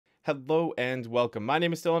Hello and welcome. My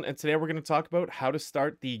name is Dylan, and today we're going to talk about how to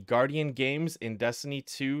start the Guardian games in Destiny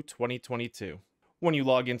 2 2022. When you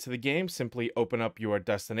log into the game, simply open up your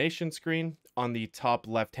destination screen. On the top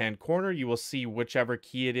left-hand corner, you will see whichever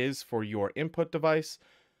key it is for your input device.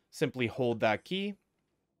 Simply hold that key.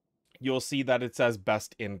 You'll see that it says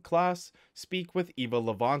Best in Class, Speak with Eva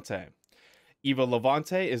Levante. Eva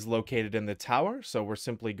Levante is located in the tower, so we're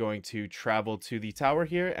simply going to travel to the tower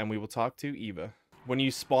here, and we will talk to Eva. When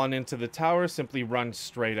you spawn into the tower, simply run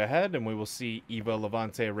straight ahead and we will see Eva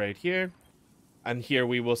Levante right here. And here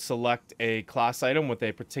we will select a class item with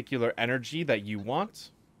a particular energy that you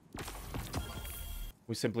want.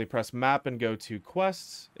 We simply press map and go to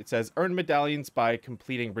quests. It says earn medallions by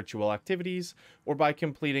completing ritual activities or by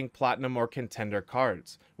completing platinum or contender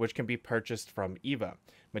cards, which can be purchased from Eva.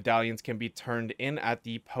 Medallions can be turned in at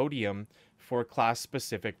the podium for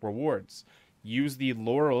class-specific rewards. Use the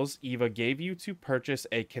laurels Eva gave you to purchase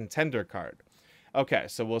a contender card. Okay,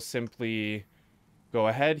 so we'll simply go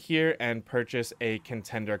ahead here and purchase a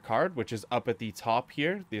contender card, which is up at the top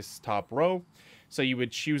here, this top row. So you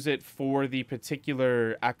would choose it for the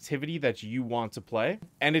particular activity that you want to play.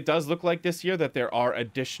 And it does look like this year that there are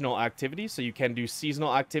additional activities. So you can do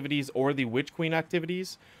seasonal activities or the Witch Queen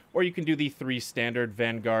activities, or you can do the 3 standard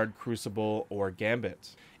Vanguard, Crucible, or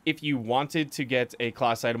Gambit. If you wanted to get a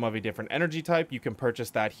class item of a different energy type, you can purchase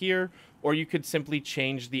that here, or you could simply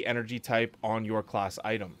change the energy type on your class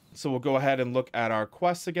item. So we'll go ahead and look at our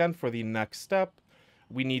quests again for the next step.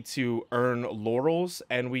 We need to earn laurels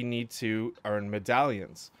and we need to earn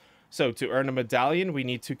medallions. So to earn a medallion, we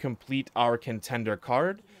need to complete our contender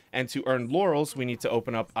card, and to earn laurels, we need to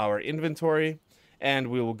open up our inventory, and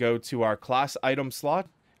we will go to our class item slot,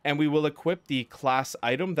 and we will equip the class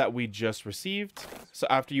item that we just received. So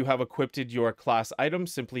after you have equipped your class item,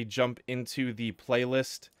 simply jump into the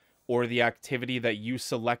playlist or the activity that you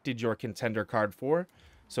selected your contender card for.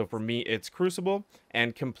 So for me, it's Crucible,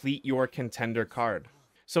 and complete your contender card.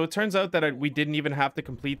 So it turns out that we didn't even have to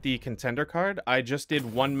complete the contender card. I just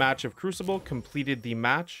did 1 match of Crucible, completed the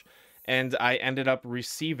match, and I ended up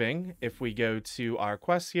receiving, if we go to our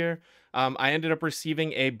quest here, I ended up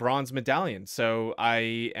receiving a bronze medallion. So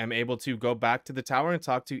I am able to go back to the tower and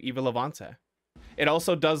talk to Eva Levante. It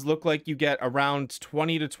also does look like you get around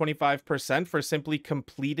 20 to 25% for simply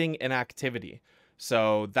completing an activity.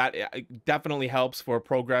 So that definitely helps for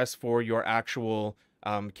progress for your actual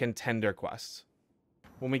contender quests.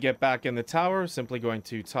 When we get back in the tower, simply going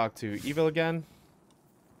to talk to Eva again.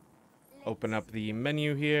 Open up the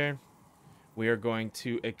menu here. We are going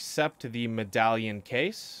to accept the medallion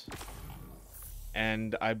case.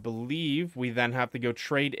 And I believe we then have to go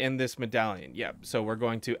trade in this medallion. Yep, so we're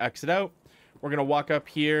going to exit out. We're going to walk up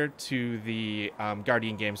here to the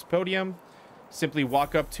Guardian Games podium. Simply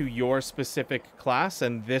walk up to your specific class,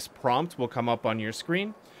 and this prompt will come up on your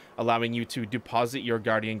screen, allowing you to deposit your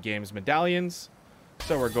Guardian Games medallions.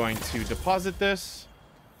 So we're going to deposit this.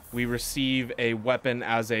 We receive a weapon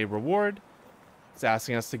as a reward. It's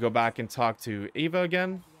asking us to go back and talk to Eva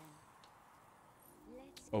again.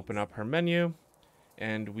 Open up her menu.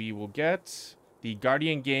 And we will get the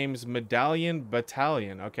Guardian Games Medallion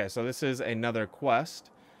Battalion. Okay, so this is another quest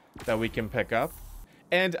that we can pick up.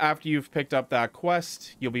 And after you've picked up that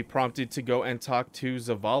quest, you'll be prompted to go and talk to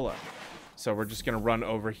Zavala. So we're just going to run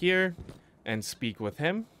over here and speak with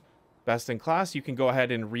him. Best in Class, you can go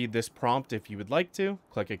ahead and read this prompt if you would like to.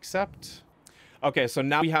 Click Accept. Okay, so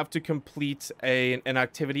now we have to complete an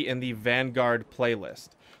activity in the Vanguard playlist.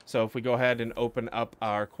 So if we go ahead and open up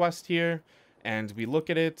our quest here, and we look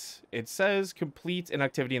at it, it says complete an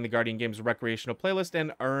activity in the Guardian Games recreational playlist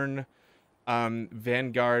and earn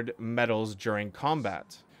Vanguard medals during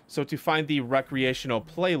combat. So to find the recreational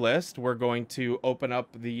playlist, we're going to open up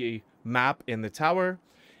the map in the tower,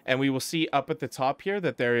 and we will see up at the top here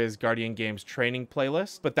that there is Guardian Games training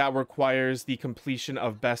playlist, but that requires the completion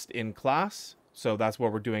of Best in Class. So that's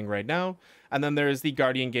what we're doing right now. And then there is the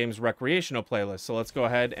Guardian Games recreational playlist. So let's go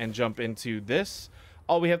ahead and jump into this.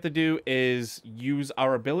 All we have to do is use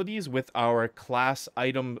our abilities with our class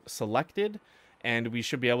item selected, and we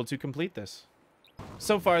should be able to complete this.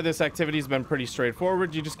 So far, this activity has been pretty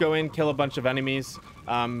straightforward. You just go in, kill a bunch of enemies.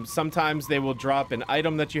 Sometimes they will drop an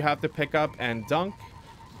item that you have to pick up and dunk.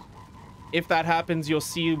 If that happens, you'll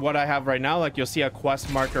see what I have right now. Like, you'll see a quest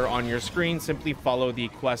marker on your screen. Simply follow the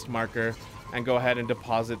quest marker and go ahead and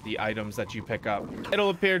deposit the items that you pick up. It'll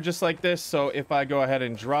appear just like this. So if I go ahead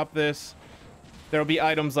and drop this, there'll be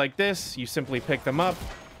items like this. You simply pick them up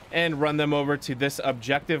and run them over to this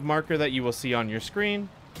objective marker that you will see on your screen.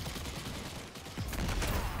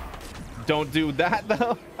 Don't do that,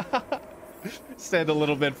 though. Stand a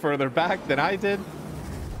little bit further back than I did.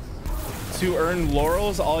 to earn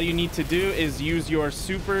laurels, all you need to do is use your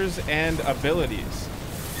supers and abilities.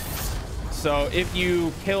 So if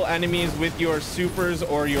you kill enemies with your supers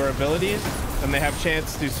or your abilities, then they have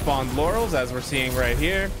chance to spawn laurels, as we're seeing right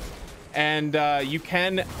here. And you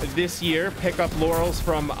can, this year, pick up laurels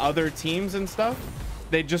from other teams and stuff.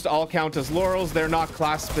 They just all count as laurels. They're not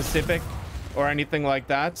class specific or anything like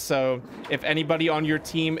that. So if anybody on your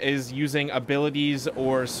team is using abilities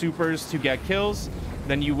or supers to get kills,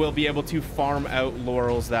 then you will be able to farm out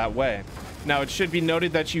laurels that way. Now, it should be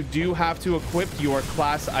noted that you do have to equip your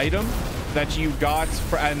class item that you got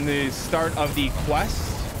at the start of the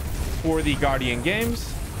quest for the Guardian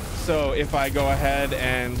Games. So if I go ahead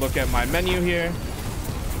and look at my menu here,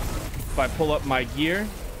 if I pull up my gear,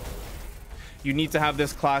 you need to have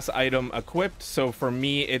this class item equipped. So for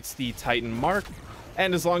me, it's the Titan Mark.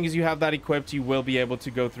 And as long as you have that equipped, you will be able to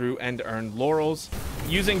go through and earn laurels.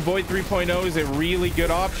 Using Void 3.0 is a really good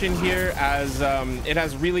option here, as it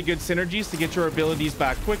has really good synergies to get your abilities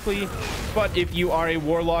back quickly. But if you are a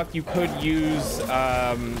warlock, you could use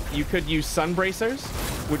Sun Bracers,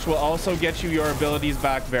 which will also get you your abilities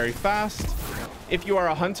back very fast. If you are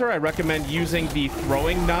a hunter, I recommend using the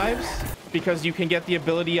throwing knives, because you can get the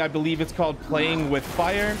ability, I believe it's called Playing with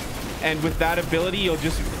Fire. And with that ability, you'll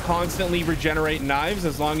just constantly regenerate knives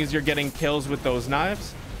as long as you're getting kills with those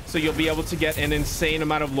knives. So you'll be able to get an insane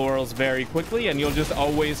amount of laurels very quickly, and you'll just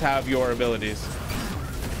always have your abilities.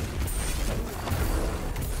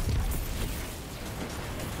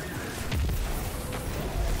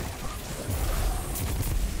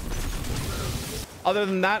 Other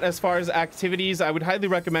than that, as far as activities, I would highly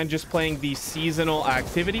recommend just playing the seasonal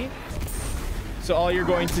activity. So all you're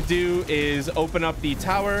going to do is open up the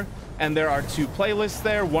tower, and there are two playlists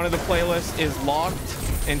there. One of the playlists is locked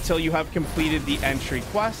until you have completed the entry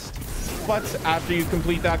quest. But after you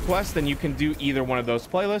complete that quest, then you can do either one of those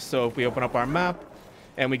playlists. So if we open up our map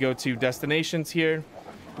and we go to destinations here,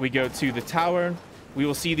 we go to the tower, we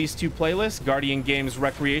will see these two playlists, Guardian Games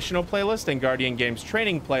Recreational Playlist and Guardian Games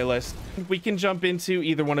Training Playlist. We can jump into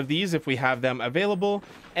either one of these if we have them available,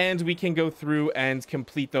 and we can go through and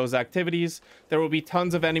complete those activities. There will be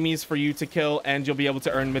tons of enemies for you to kill, and you'll be able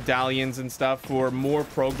to earn medallions and stuff for more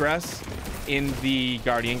progress in the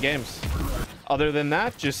Guardian Games. Other than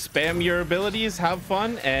that, just spam your abilities, have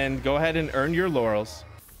fun, and go ahead and earn your laurels.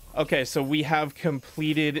 Okay, so we have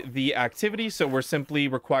completed the activity, so we're simply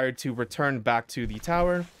required to return back to the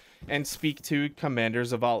tower and speak to Commander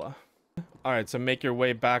Zavala. Alright, so make your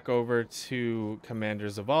way back over to Commander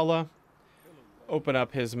Zavala. Open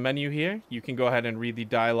up his menu here. You can go ahead and read the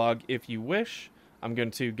dialogue if you wish. I'm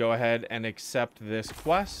going to go ahead and accept this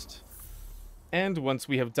quest. And once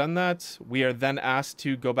we have done that, we are then asked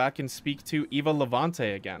to go back and speak to Eva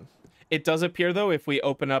Levante again. It does appear, though, if we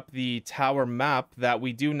open up the tower map, that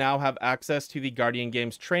we do now have access to the Guardian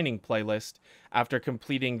Games training playlist after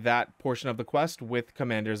completing that portion of the quest with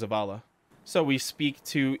Commander Zavala. So we speak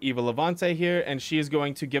to Eva Levante here, and she is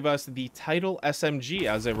going to give us the title SMG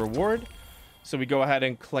as a reward. So we go ahead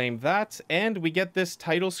and claim that, and we get this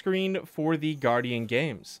title screen for the Guardian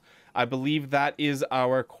Games. I believe that is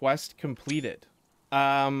our quest completed.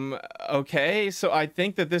 Okay, so I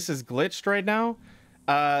think that this is glitched right now.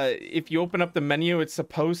 If you open up the menu, it's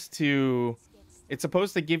supposed to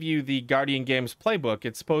give you the Guardian Games playbook.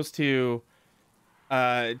 It's supposed to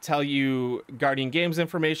tell you Guardian Games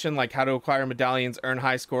information, like how to acquire medallions, earn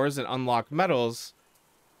high scores, and unlock medals.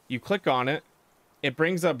 You click on it, it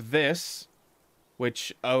brings up this,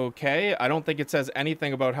 which, okay, I don't think it says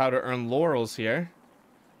anything about how to earn laurels here.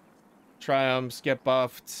 Triumphs, get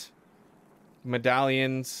buffed,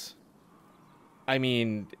 medallions. I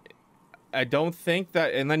mean, I don't think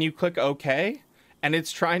that, and then you click OK, and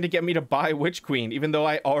it's trying to get me to buy Witch Queen, even though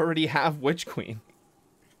I already have Witch Queen.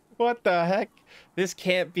 What the heck? This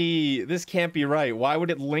can't be right. Why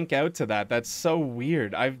would it link out to that? That's so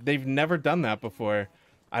weird. They've never done that before,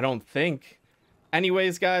 I don't think.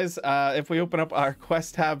 Anyways, guys, if we open up our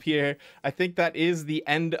quest tab here, I think that is the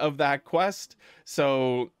end of that quest.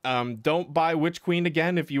 So don't buy Witch Queen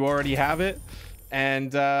again if you already have it.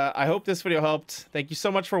 And I hope this video helped. Thank you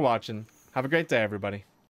so much for watching. Have a great day, everybody.